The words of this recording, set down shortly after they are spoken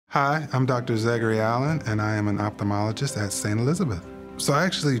Hi, I'm Dr. Zegary Allen, and I am an ophthalmologist at St. Elizabeth. So I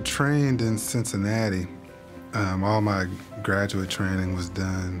actually trained in Cincinnati. All my graduate training was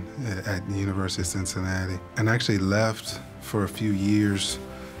done at the University of Cincinnati, and I actually left for a few years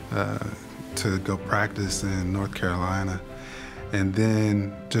to go practice in North Carolina, and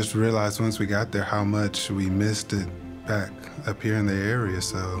then just realized once we got there how much we missed it back up here in the area,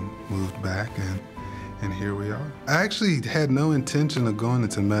 so moved back and here we are. I actually had no intention of going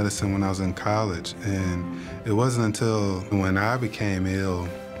into medicine when I was in college, and it wasn't until when I became ill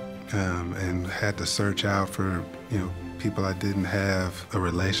and had to search out for people I didn't have a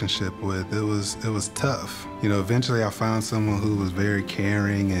relationship with. It was tough. Eventually I found someone who was very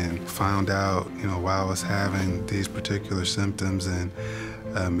caring and found out why I was having these particular symptoms, and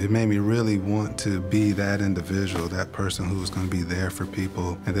it made me really want to be that individual, that person who was going to be there for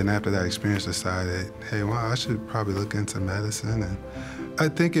people. And then after that experience, decided, hey, well, I should probably look into medicine. And I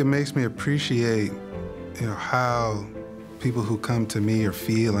think it makes me appreciate, how people who come to me are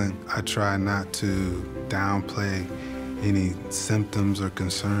feeling. I try not to downplay any symptoms or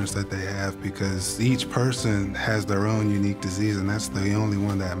concerns that they have, because each person has their own unique disease, and that's the only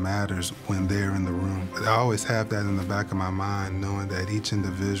one that matters when they're in the room. I always have that in the back of my mind, knowing that each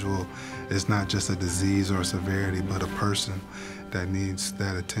individual is not just a disease or a severity, but a person that needs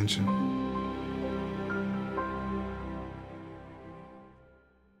that attention.